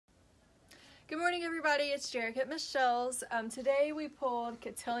Good morning, everybody. It's Jerica at Michelle's. Today we pulled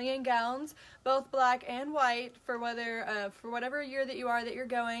Cotillion gowns, both black and white, for whatever year that you're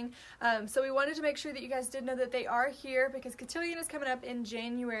going. So we wanted to make sure that you guys did know that they are here because Cotillion is coming up in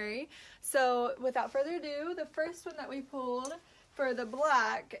January. So without further ado, the first one that we pulled for the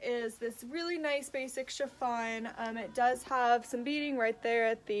black is this really nice basic chiffon. It does have some beading right there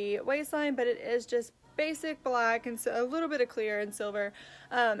at the waistline, but it is just basic black and so a little bit of clear and silver,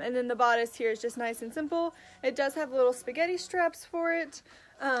 and then the bodice here is just nice and simple. It does have little spaghetti straps for it.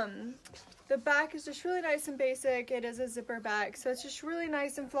 The back is just really nice and basic. It is a zipper back, so it's just really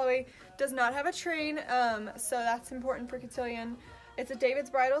nice and flowy. Does not have a train, so that's important for Cotillion. It's a David's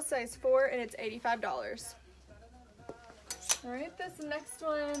Bridal size 4 and it's $85. Alright, this next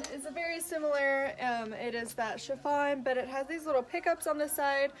one is a very similar, it is that chiffon, but it has these little pickups on the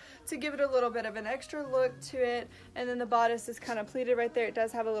side to give it a little bit of an extra look to it, and then the bodice is kind of pleated right there. It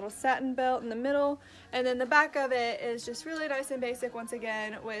does have a little satin belt in the middle, and then the back of it is just really nice and basic once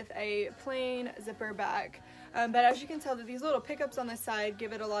again with a plain zipper back. But as you can tell, that these little pickups on the side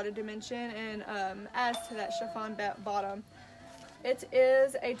give it a lot of dimension and adds to that chiffon bottom. It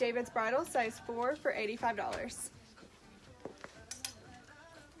is a David's Bridal size 4 for $85.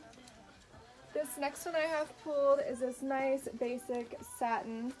 This next one I have pulled is this nice basic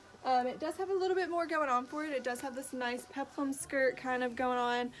satin. It does have a little bit more going on for it. It does have this nice peplum skirt kind of going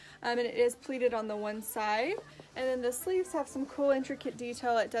on, and it is pleated on the one side. And then the sleeves have some cool intricate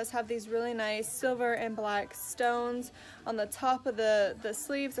detail. It does have these really nice silver and black stones on the top of the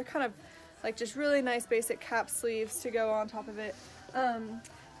sleeves. They're kind of like just really nice basic cap sleeves to go on top of it.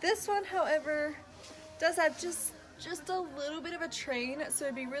 This one, however, does have just a little bit of a train, so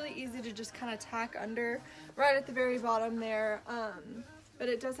it'd be really easy to just kind of tack under right at the very bottom there. But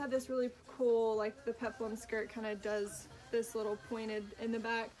it does have this really cool, like the peplum skirt kind of does this little pointed in the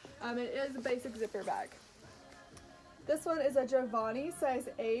back. It is a basic zipper back. This one is a Giovanni size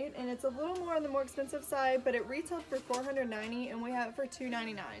 8, and it's a little more on the more expensive side, but it retailed for $490 and we have it for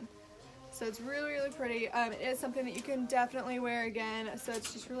 $299. So it's really, really pretty. It is something that you can definitely wear again, so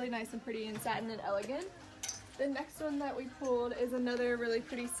it's just really nice and pretty and satin and elegant. The next one that we pulled is another really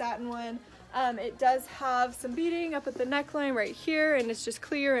pretty satin one. It does have some beading up at the neckline right here, and it's just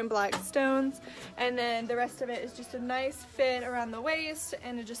clear and black stones. And then the rest of it is just a nice fit around the waist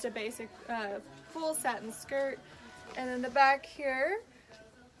and just a basic full satin skirt. And then the back here,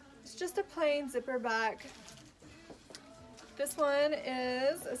 it's just a plain zipper back. This one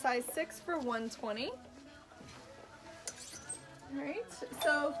is a size 6 for $120. Alright,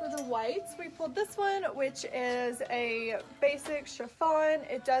 so for the whites, we pulled this one, which is a basic chiffon.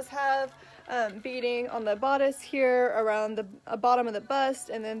 It does have beading on the bodice here, around the bottom of the bust,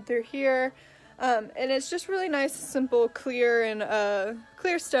 and then through here. And it's just really nice, simple, clear, and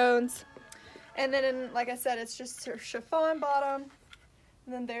clear stones. And then, like I said, it's just a chiffon bottom.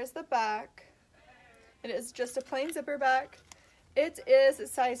 And then there's the back. It is just a plain zipper back. It is a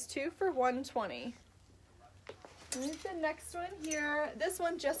size 2 for $120. The next one here, this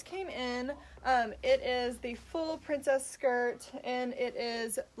one just came in. It is the full princess skirt, and it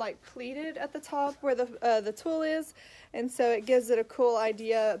is like pleated at the top where the tulle is, and so it gives it a cool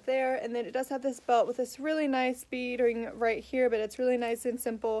idea up there. And then it does have this belt with this really nice beading right here, but it's really nice and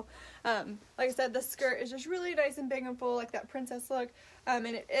simple. Like I said, the skirt is just really nice and big and full, like that princess look. And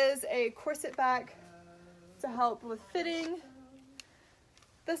it is a corset back to help with fitting.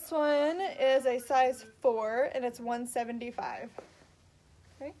 This one is a size 4 and it's $175.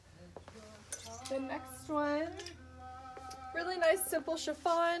 Okay. The next one, really nice simple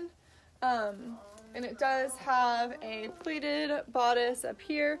chiffon, and it does have a pleated bodice up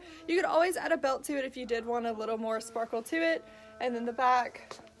here. You could always add a belt to it if you did want a little more sparkle to it. And then the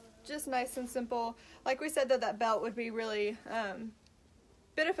back, just nice and simple. Like we said, that belt would be really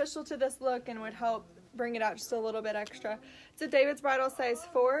beneficial to this look and would help bring it out just a little bit extra. It's a David's Bridal size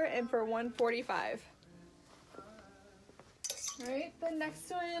 4 and for $145. Alright, the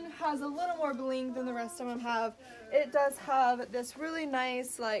next one has a little more bling than the rest of them have. It does have this really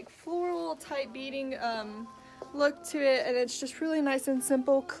nice like floral type beading look to it, and it's just really nice and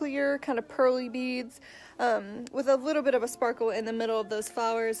simple, clear, kind of pearly beads with a little bit of a sparkle in the middle of those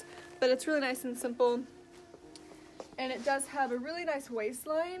flowers, but it's really nice and simple. And it does have a really nice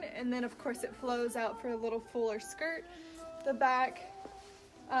waistline, and then of course it flows out for a little fuller skirt. The back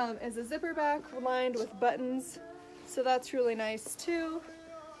is a zipper back lined with buttons, so that's really nice too.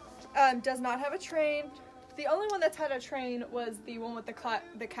 Does not have a train. The only one that's had a train was the one with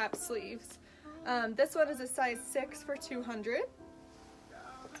the cap sleeves. This one is a size 6 for $200.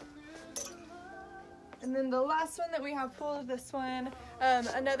 And then the last one that we have full of this one,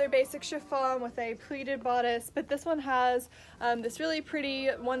 another basic chiffon with a pleated bodice, but this one has this really pretty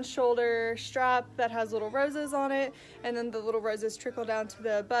one shoulder strap that has little roses on it, and then the little roses trickle down to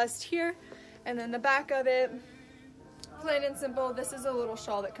the bust here. And then the back of it, plain and simple, this is a little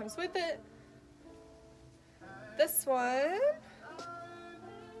shawl that comes with it. This one,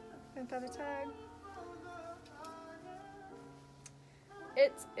 without a tag,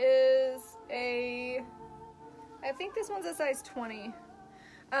 it is I think this one's a size 20,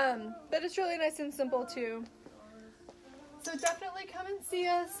 but it's really nice and simple too. So definitely come and see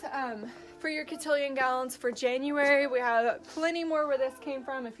us for your cotillion gowns for January. We have plenty more where this came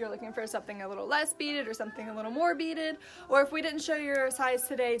from if you're looking for something a little less beaded or something a little more beaded, or if we didn't show your size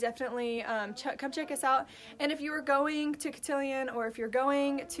today, definitely come check us out. And if you are going to Cotillion, or if you're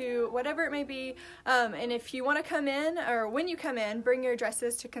going to whatever it may be, and if you want to come in, or when you come in, bring your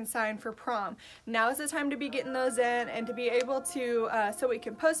dresses to consign for prom. Now is the time to be getting those in and to be able to, so we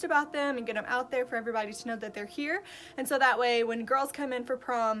can post about them and get them out there for everybody to know that they're here. And so that way when girls come in for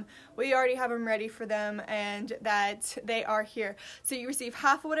prom, we already have them ready for them and that they are here. So you receive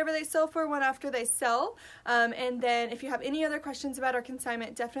half of whatever they sell for one after they sell. And then if you have any other questions about our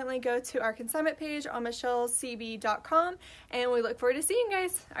consignment, definitely go to our consignment page on michellecb.com, and we look forward to seeing you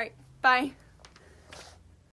guys. All right, bye.